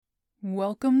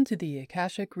Welcome to the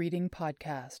Akashic Reading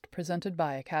Podcast, presented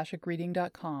by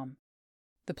AkashicReading.com,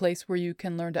 the place where you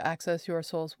can learn to access your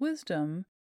soul's wisdom,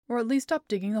 or at least stop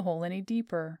digging the hole any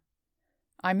deeper.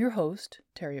 I'm your host,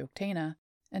 Terry Octana,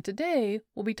 and today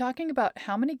we'll be talking about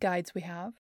how many guides we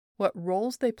have, what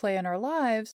roles they play in our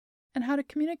lives, and how to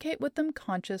communicate with them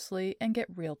consciously and get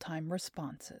real-time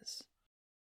responses.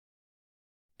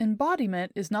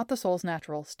 Embodiment is not the soul's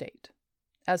natural state.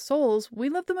 As souls, we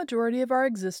live the majority of our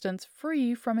existence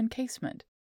free from encasement,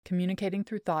 communicating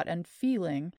through thought and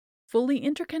feeling, fully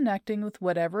interconnecting with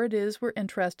whatever it is we're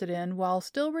interested in while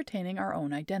still retaining our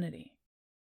own identity.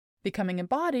 Becoming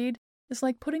embodied is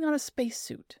like putting on a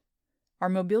spacesuit. Our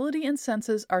mobility and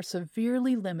senses are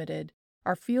severely limited,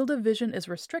 our field of vision is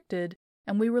restricted,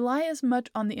 and we rely as much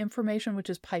on the information which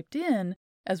is piped in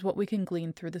as what we can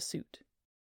glean through the suit.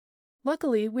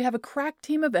 Luckily, we have a crack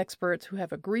team of experts who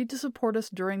have agreed to support us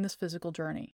during this physical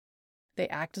journey. They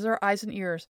act as our eyes and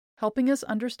ears, helping us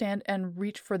understand and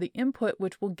reach for the input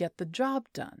which will get the job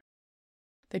done.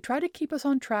 They try to keep us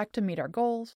on track to meet our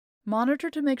goals,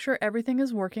 monitor to make sure everything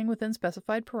is working within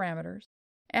specified parameters,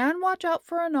 and watch out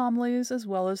for anomalies as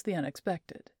well as the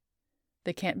unexpected.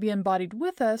 They can't be embodied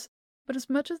with us, but as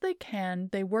much as they can,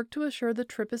 they work to assure the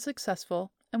trip is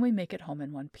successful and we make it home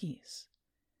in one piece.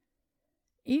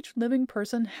 Each living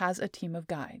person has a team of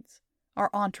guides, our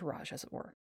entourage as it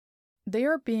were. They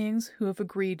are beings who have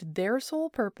agreed their sole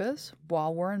purpose,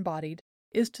 while we're embodied,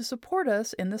 is to support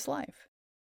us in this life.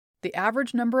 The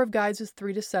average number of guides is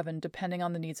 3 to 7, depending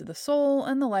on the needs of the soul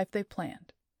and the life they've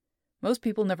planned. Most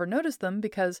people never notice them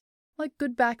because, like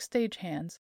good backstage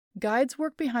hands, guides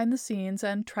work behind the scenes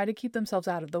and try to keep themselves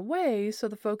out of the way so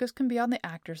the focus can be on the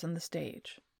actors and the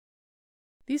stage.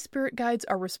 These spirit guides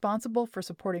are responsible for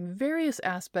supporting various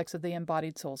aspects of the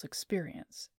embodied soul's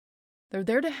experience. They're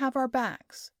there to have our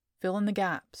backs, fill in the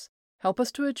gaps, help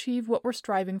us to achieve what we're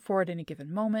striving for at any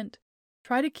given moment,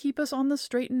 try to keep us on the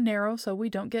straight and narrow so we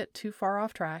don't get too far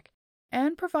off track,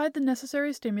 and provide the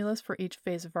necessary stimulus for each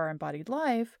phase of our embodied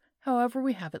life, however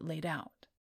we have it laid out.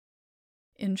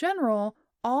 In general,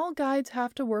 all guides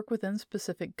have to work within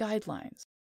specific guidelines.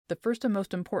 The first and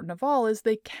most important of all is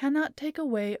they cannot take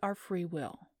away our free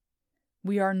will.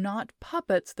 We are not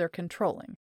puppets they're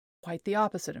controlling. Quite the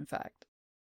opposite, in fact.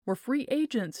 We're free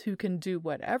agents who can do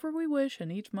whatever we wish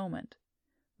in each moment.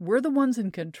 We're the ones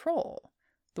in control,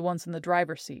 the ones in the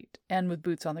driver's seat, and with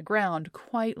boots on the ground,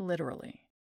 quite literally.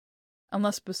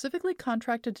 Unless specifically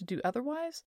contracted to do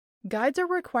otherwise, guides are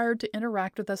required to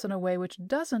interact with us in a way which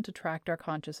doesn't attract our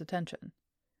conscious attention.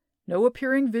 No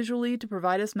appearing visually to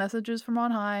provide us messages from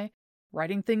on high,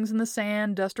 writing things in the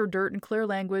sand, dust, or dirt in clear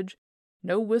language,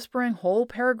 no whispering whole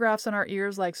paragraphs in our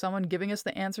ears like someone giving us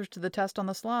the answers to the test on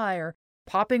the sly, or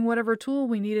popping whatever tool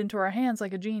we need into our hands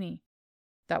like a genie.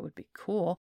 That would be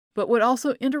cool, but would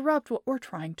also interrupt what we're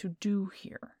trying to do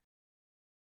here.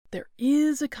 There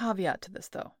is a caveat to this,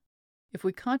 though. If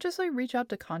we consciously reach out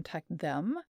to contact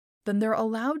them, then they're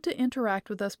allowed to interact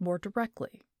with us more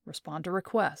directly, respond to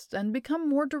requests, and become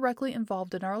more directly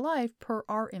involved in our life per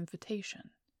our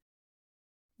invitation.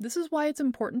 This is why it's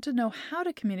important to know how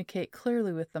to communicate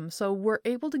clearly with them so we're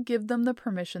able to give them the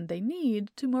permission they need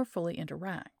to more fully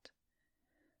interact.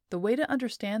 The way to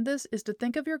understand this is to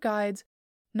think of your guides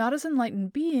not as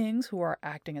enlightened beings who are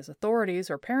acting as authorities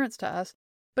or parents to us,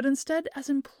 but instead as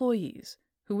employees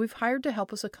who we've hired to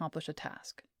help us accomplish a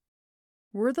task.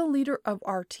 We're the leader of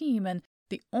our team and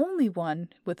the only one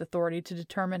with authority to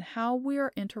determine how we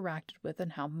are interacted with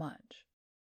and how much.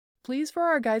 Pleas for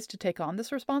our guides to take on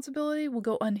this responsibility will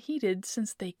go unheeded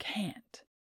since they can't.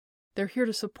 They're here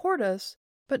to support us,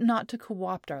 but not to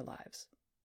co-opt our lives.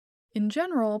 In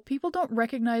general, people don't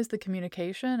recognize the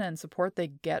communication and support they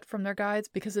get from their guides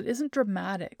because it isn't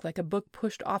dramatic, like a book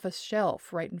pushed off a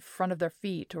shelf right in front of their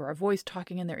feet or a voice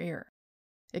talking in their ear.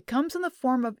 It comes in the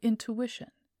form of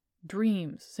intuition,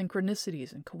 dreams,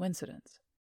 synchronicities, and coincidence.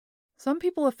 Some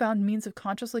people have found means of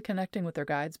consciously connecting with their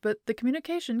guides, but the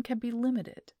communication can be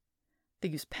limited. They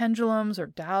use pendulums or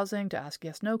dowsing to ask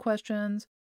yes-no questions,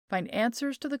 find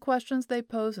answers to the questions they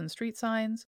pose in street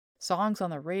signs, songs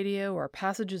on the radio, or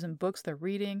passages in books they're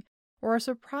reading, or are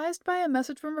surprised by a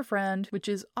message from a friend, which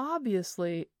is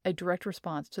obviously a direct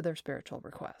response to their spiritual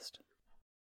request.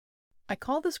 I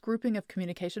call this grouping of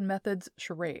communication methods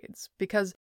charades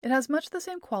because it has much the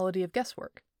same quality of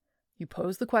guesswork. You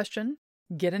pose the question,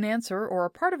 get an answer or a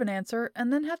part of an answer,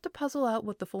 and then have to puzzle out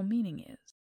what the full meaning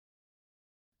is.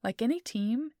 Like any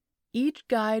team, each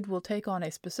guide will take on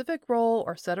a specific role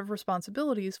or set of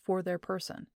responsibilities for their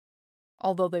person.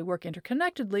 Although they work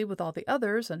interconnectedly with all the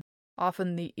others, and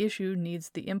often the issue needs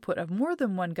the input of more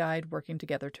than one guide working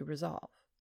together to resolve.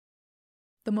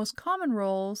 The most common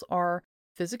roles are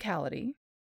physicality,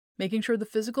 making sure the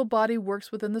physical body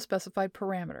works within the specified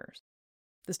parameters.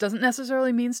 This doesn't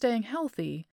necessarily mean staying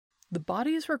healthy. The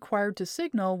body is required to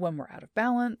signal when we're out of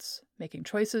balance, making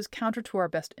choices counter to our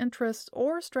best interests,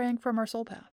 or straying from our soul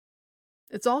path.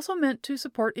 It's also meant to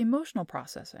support emotional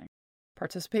processing,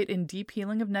 participate in deep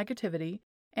healing of negativity,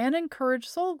 and encourage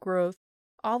soul growth,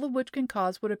 all of which can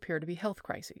cause what appear to be health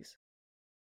crises.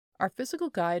 Our physical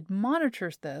guide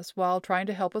monitors this while trying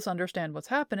to help us understand what's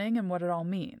happening and what it all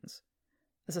means.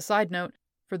 As a side note,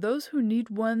 for those who need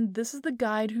one, this is the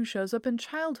guide who shows up in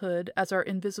childhood as our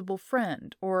invisible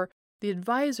friend, or the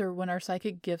advisor when our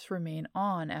psychic gifts remain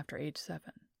on after age 7.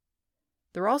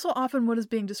 They're also often what is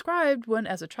being described when,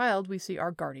 as a child, we see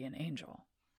our guardian angel.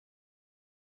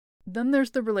 Then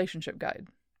there's the relationship guide.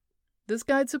 This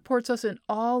guide supports us in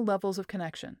all levels of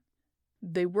connection.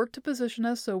 They work to position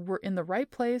us so we're in the right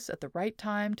place at the right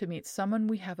time to meet someone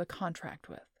we have a contract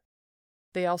with.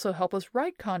 They also help us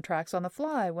write contracts on the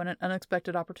fly when an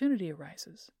unexpected opportunity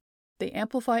arises. They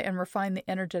amplify and refine the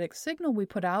energetic signal we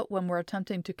put out when we're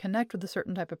attempting to connect with a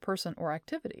certain type of person or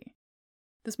activity.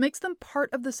 This makes them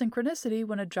part of the synchronicity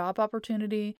when a job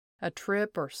opportunity, a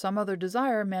trip, or some other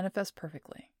desire manifests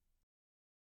perfectly.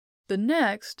 The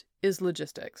next is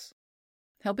logistics.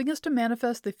 Helping us to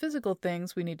manifest the physical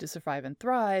things we need to survive and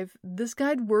thrive, this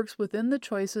guide works within the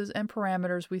choices and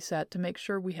parameters we set to make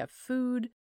sure we have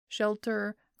food,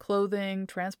 shelter, clothing,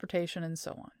 transportation, and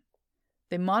so on.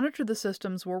 They monitor the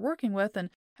systems we're working with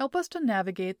and help us to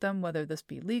navigate them, whether this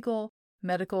be legal,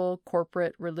 medical,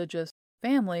 corporate, religious,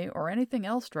 family, or anything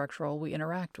else structural we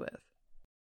interact with.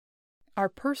 Our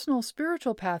personal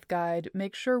spiritual path guide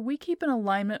makes sure we keep in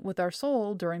alignment with our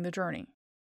soul during the journey.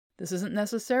 This isn't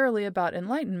necessarily about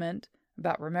enlightenment,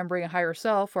 about remembering a higher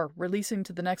self or releasing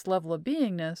to the next level of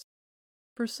beingness.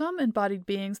 For some embodied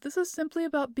beings, this is simply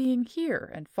about being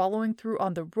here and following through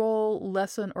on the role,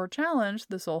 lesson, or challenge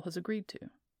the soul has agreed to.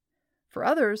 For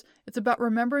others, it's about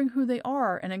remembering who they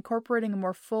are and incorporating a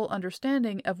more full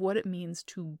understanding of what it means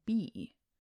to be.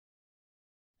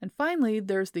 And finally,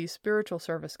 there's the spiritual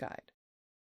service guide.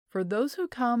 For those who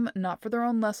come not for their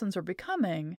own lessons or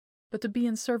becoming, but to be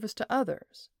in service to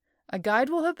others, a guide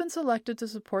will have been selected to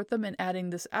support them in adding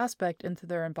this aspect into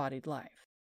their embodied life.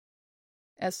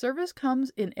 As service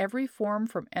comes in every form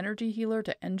from energy healer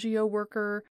to NGO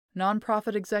worker,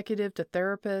 nonprofit executive to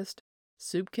therapist,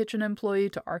 soup kitchen employee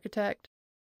to architect,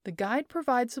 the guide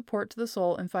provides support to the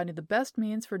soul in finding the best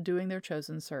means for doing their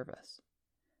chosen service.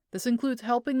 This includes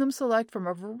helping them select from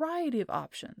a variety of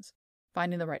options,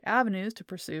 finding the right avenues to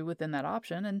pursue within that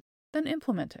option, and then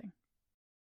implementing.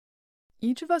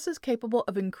 Each of us is capable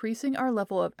of increasing our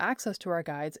level of access to our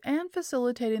guides and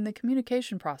facilitating the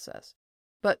communication process.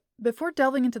 But before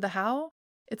delving into the how,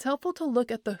 it's helpful to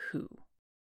look at the who.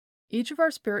 Each of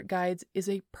our spirit guides is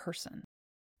a person.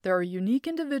 They're a unique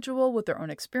individual with their own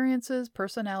experiences,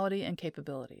 personality, and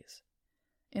capabilities.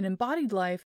 In embodied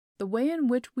life, the way in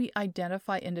which we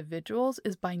identify individuals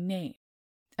is by name,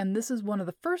 and this is one of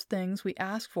the first things we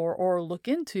ask for or look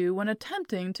into when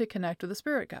attempting to connect with a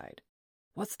spirit guide.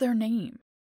 What's their name?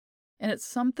 And it's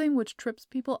something which trips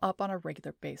people up on a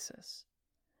regular basis,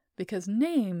 because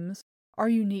names are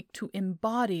unique to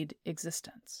embodied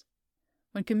existence.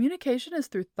 When communication is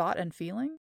through thought and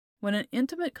feeling, when an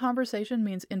intimate conversation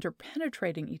means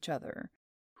interpenetrating each other,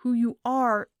 who you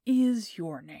are is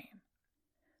your name.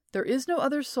 There is no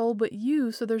other soul but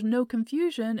you, so there's no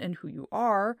confusion in who you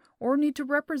are or need to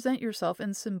represent yourself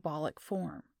in symbolic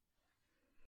form.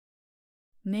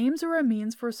 Names are a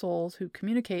means for souls who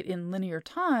communicate in linear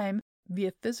time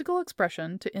via physical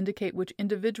expression to indicate which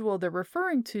individual they're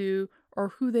referring to or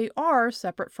who they are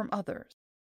separate from others.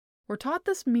 We're taught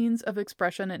this means of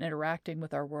expression and interacting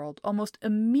with our world almost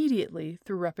immediately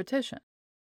through repetition,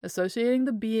 associating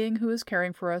the being who is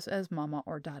caring for us as Mama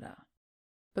or Dada.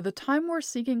 By the time we're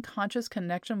seeking conscious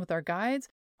connection with our guides,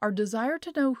 our desire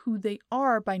to know who they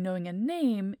are by knowing a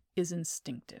name is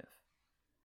instinctive.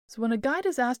 So when a guide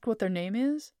is asked what their name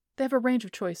is, they have a range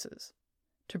of choices.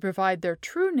 To provide their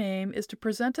true name is to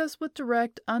present us with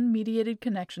direct, unmediated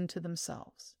connection to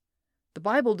themselves. The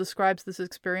Bible describes this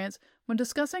experience when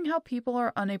discussing how people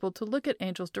are unable to look at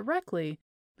angels directly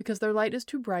because their light is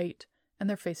too bright and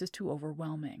their face is too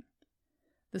overwhelming.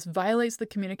 This violates the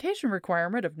communication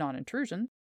requirement of non-intrusion,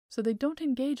 so they don't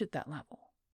engage at that level.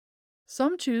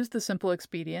 Some choose the simple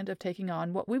expedient of taking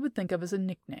on what we would think of as a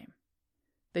nickname.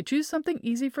 They choose something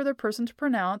easy for their person to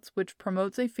pronounce, which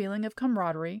promotes a feeling of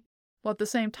camaraderie, while at the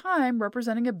same time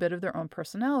representing a bit of their own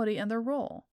personality and their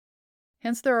role.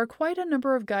 Hence, there are quite a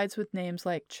number of guides with names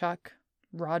like Chuck,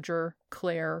 Roger,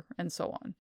 Claire, and so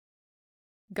on.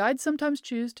 Guides sometimes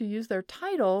choose to use their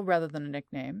title rather than a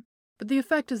nickname, but the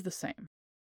effect is the same.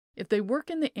 If they work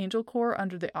in the angel corps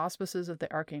under the auspices of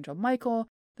the Archangel Michael,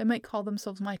 they might call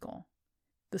themselves Michael.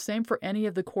 The same for any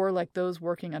of the corps like those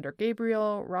working under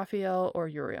Gabriel, Raphael, or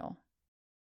Uriel.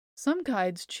 Some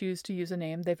guides choose to use a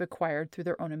name they've acquired through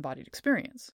their own embodied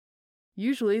experience.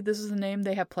 Usually, this is a name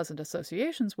they have pleasant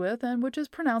associations with and which is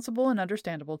pronounceable and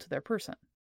understandable to their person.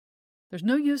 There's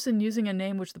no use in using a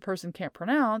name which the person can't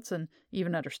pronounce and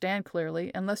even understand clearly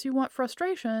unless you want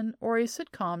frustration or a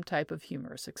sitcom type of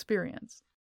humorous experience.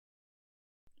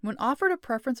 When offered a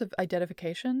preference of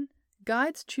identification,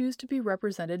 guides choose to be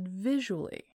represented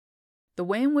visually. The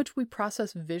way in which we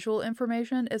process visual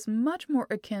information is much more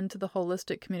akin to the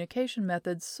holistic communication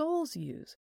methods souls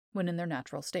use when in their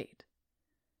natural state.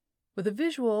 With a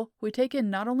visual, we take in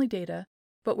not only data,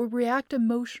 but we react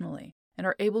emotionally and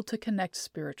are able to connect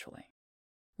spiritually.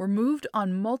 We're moved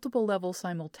on multiple levels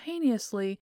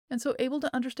simultaneously and so able to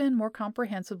understand more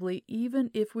comprehensively even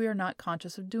if we are not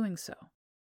conscious of doing so.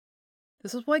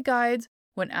 This is why guides,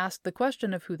 when asked the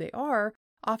question of who they are,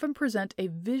 often present a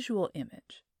visual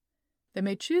image. They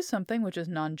may choose something which is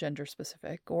non-gender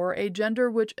specific, or a gender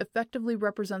which effectively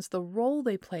represents the role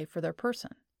they play for their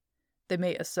person. They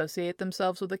may associate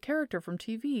themselves with a character from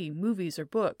TV, movies, or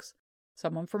books,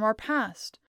 someone from our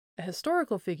past, a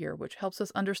historical figure which helps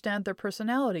us understand their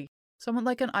personality. Someone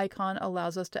like an icon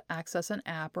allows us to access an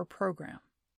app or program.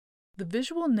 The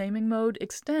visual naming mode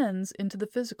extends into the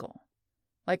physical.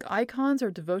 Like icons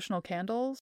or devotional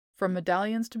candles, from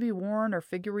medallions to be worn or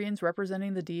figurines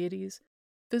representing the deities,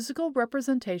 physical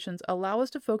representations allow us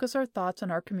to focus our thoughts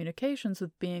and our communications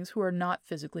with beings who are not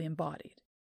physically embodied.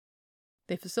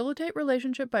 They facilitate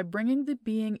relationship by bringing the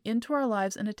being into our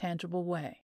lives in a tangible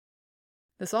way.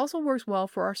 This also works well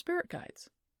for our spirit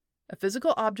guides. A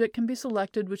physical object can be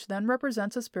selected which then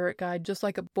represents a spirit guide, just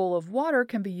like a bowl of water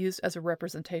can be used as a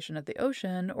representation of the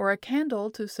ocean or a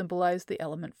candle to symbolize the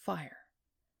element fire.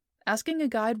 Asking a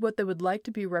guide what they would like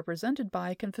to be represented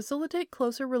by can facilitate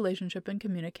closer relationship and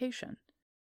communication.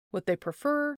 What they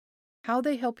prefer, how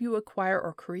they help you acquire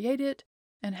or create it,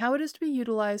 and how it is to be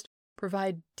utilized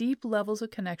provide deep levels of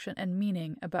connection and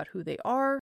meaning about who they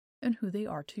are and who they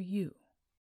are to you.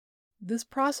 This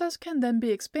process can then be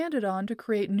expanded on to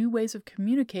create new ways of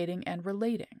communicating and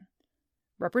relating.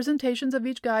 Representations of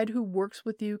each guide who works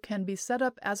with you can be set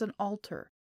up as an altar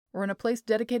or in a place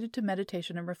dedicated to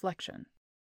meditation and reflection.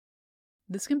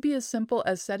 This can be as simple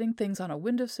as setting things on a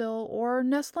windowsill or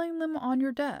nestling them on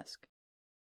your desk.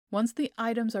 Once the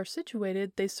items are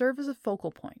situated, they serve as a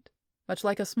focal point, much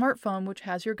like a smartphone which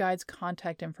has your guide's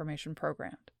contact information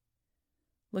programmed.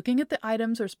 Looking at the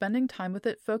items or spending time with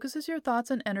it focuses your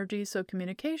thoughts and energy so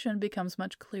communication becomes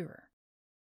much clearer.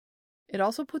 It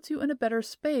also puts you in a better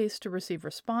space to receive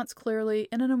response clearly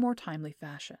and in a more timely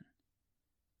fashion.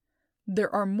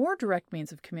 There are more direct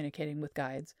means of communicating with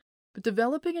guides, but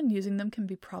developing and using them can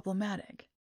be problematic.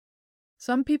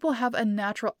 Some people have a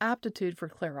natural aptitude for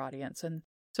clairaudience and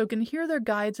so can hear their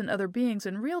guides and other beings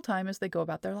in real time as they go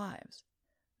about their lives.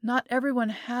 Not everyone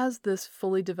has this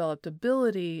fully developed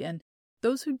ability, and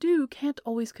those who do can't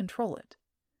always control it.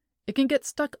 It can get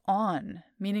stuck on,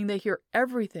 meaning they hear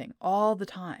everything all the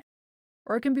time.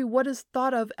 Or it can be what is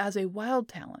thought of as a wild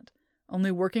talent,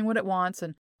 only working when it wants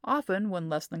and often when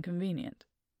less than convenient.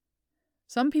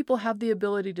 Some people have the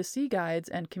ability to see guides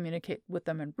and communicate with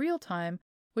them in real time,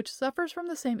 which suffers from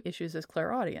the same issues as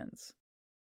clairaudience.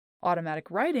 Automatic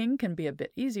writing can be a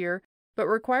bit easier, but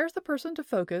requires the person to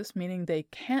focus, meaning they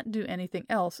can't do anything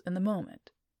else in the moment.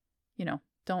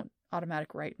 Don't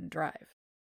automatic write and drive.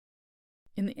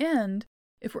 In the end,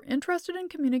 if we're interested in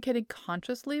communicating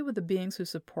consciously with the beings who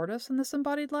support us in this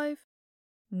embodied life,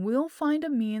 we'll find a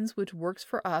means which works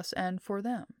for us and for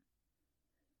them.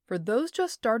 For those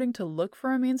just starting to look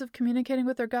for a means of communicating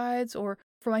with their guides, or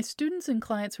for my students and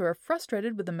clients who are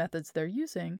frustrated with the methods they're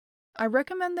using, I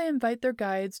recommend they invite their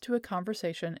guides to a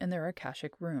conversation in their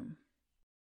Akashic room.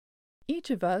 Each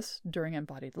of us, during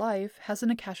embodied life, has an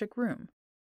Akashic room.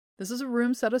 This is a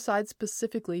room set aside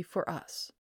specifically for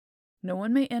us. No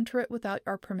one may enter it without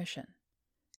our permission.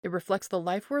 It reflects the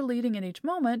life we're leading in each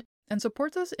moment and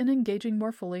supports us in engaging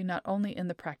more fully not only in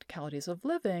the practicalities of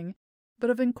living, but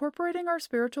of incorporating our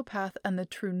spiritual path and the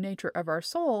true nature of our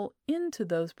soul into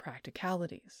those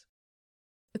practicalities.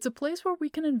 It's a place where we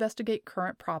can investigate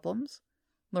current problems,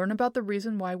 learn about the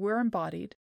reason why we're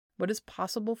embodied, what is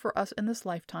possible for us in this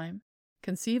lifetime,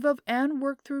 conceive of and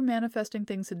work through manifesting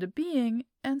things into being,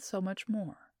 and so much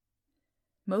more.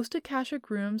 Most Akashic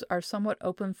rooms are somewhat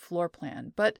open floor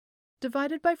plan, but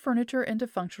divided by furniture into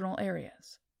functional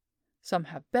areas. Some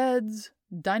have beds,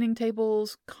 dining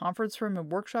tables, conference room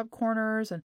and workshop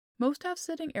corners, and most have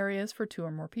sitting areas for 2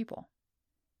 or more people.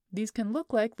 These can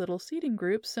look like little seating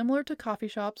groups similar to coffee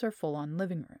shops or full-on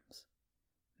living rooms.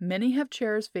 Many have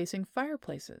chairs facing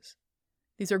fireplaces.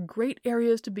 These are great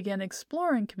areas to begin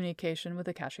exploring communication with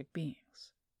Akashic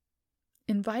beings.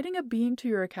 Inviting a being to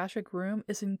your Akashic room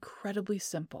is incredibly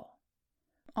simple.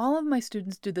 All of my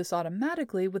students do this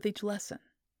automatically with each lesson.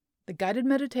 The guided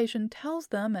meditation tells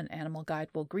them an animal guide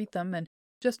will greet them, and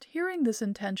just hearing this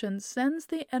intention sends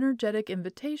the energetic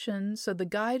invitation so the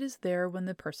guide is there when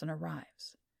the person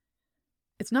arrives.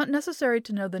 It's not necessary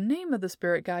to know the name of the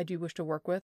spirit guide you wish to work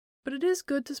with, but it is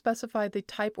good to specify the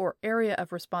type or area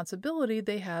of responsibility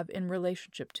they have in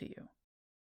relationship to you.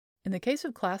 In the case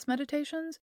of class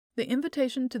meditations, the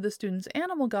invitation to the student's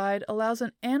animal guide allows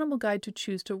an animal guide to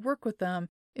choose to work with them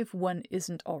if one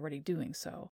isn't already doing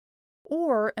so,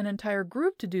 or an entire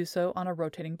group to do so on a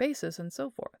rotating basis, and so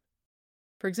forth.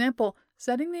 For example,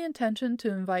 setting the intention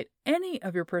to invite any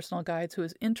of your personal guides who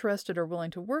is interested or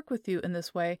willing to work with you in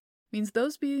this way means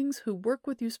those beings who work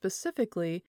with you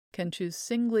specifically can choose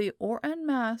singly or en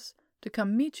masse to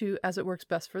come meet you as it works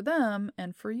best for them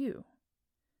and for you.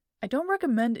 I don't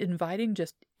recommend inviting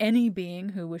just any being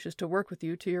who wishes to work with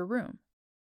you to your room.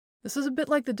 This is a bit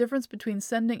like the difference between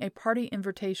sending a party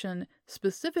invitation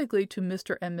specifically to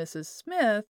Mr. and Mrs.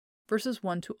 Smith versus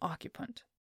one to occupant.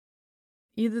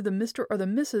 Either the Mr. or the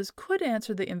Mrs. could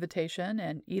answer the invitation,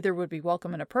 and either would be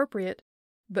welcome and appropriate,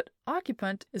 but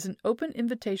occupant is an open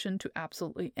invitation to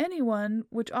absolutely anyone,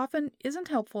 which often isn't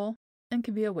helpful and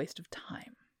can be a waste of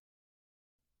time.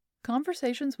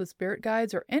 Conversations with spirit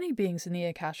guides or any beings in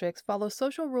the Akashics follow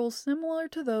social rules similar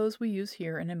to those we use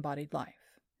here in embodied life.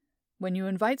 When you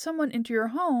invite someone into your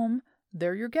home,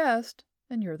 they're your guest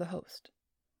and you're the host.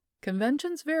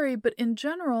 Conventions vary, but in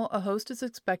general, a host is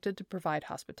expected to provide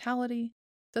hospitality,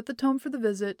 set the tone for the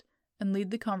visit, and lead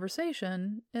the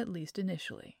conversation, at least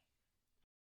initially.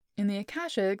 In the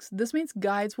Akashics, this means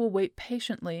guides will wait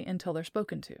patiently until they're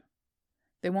spoken to.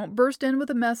 They won't burst in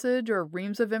with a message or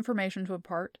reams of information to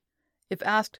impart. If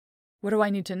asked, "What do I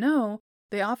need to know?"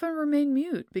 they often remain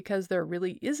mute because there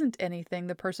really isn't anything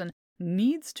the person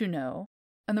needs to know,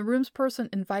 and the room's person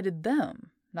invited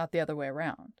them, not the other way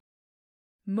around.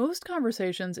 Most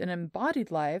conversations in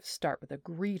embodied life start with a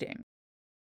greeting.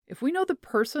 If we know the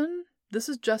person, this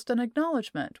is just an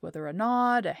acknowledgement, whether a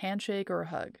nod, a handshake, or a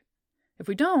hug. If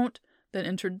we don't, then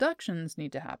introductions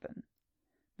need to happen.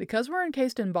 Because we're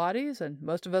encased in bodies, and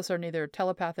most of us are neither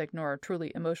telepathic nor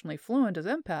truly emotionally fluent as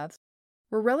empaths,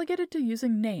 we're relegated to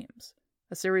using names,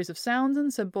 a series of sounds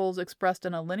and symbols expressed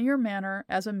in a linear manner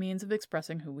as a means of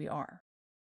expressing who we are.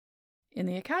 In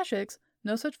the Akashics,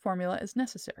 no such formula is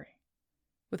necessary.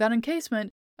 Without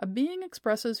encasement, a being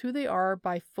expresses who they are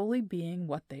by fully being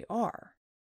what they are.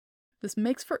 This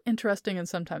makes for interesting and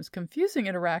sometimes confusing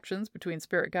interactions between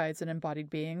spirit guides and embodied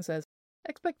beings as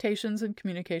expectations and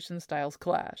communication styles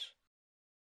clash.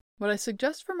 What I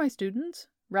suggest for my students,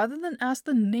 rather than ask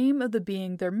the name of the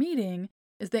being they're meeting,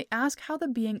 is they ask how the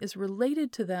being is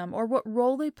related to them or what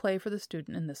role they play for the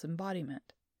student in this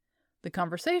embodiment. The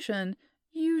conversation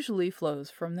usually flows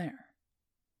from there.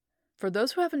 For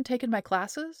those who haven't taken my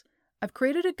classes, I've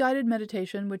created a guided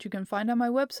meditation which you can find on my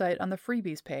website on the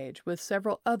freebies page with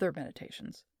several other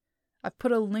meditations. I've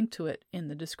put a link to it in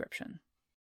the description.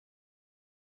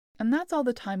 And that's all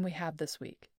the time we have this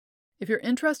week. If you're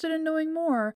interested in knowing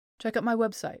more, check out my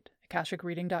website,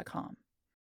 akashicreading.com.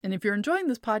 And if you're enjoying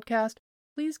this podcast,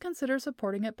 please consider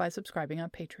supporting it by subscribing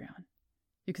on Patreon.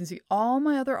 You can see all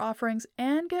my other offerings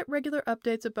and get regular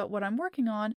updates about what I'm working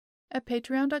on at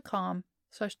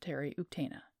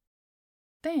patreon.com/TerryUktana.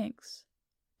 Thanks.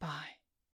 Bye.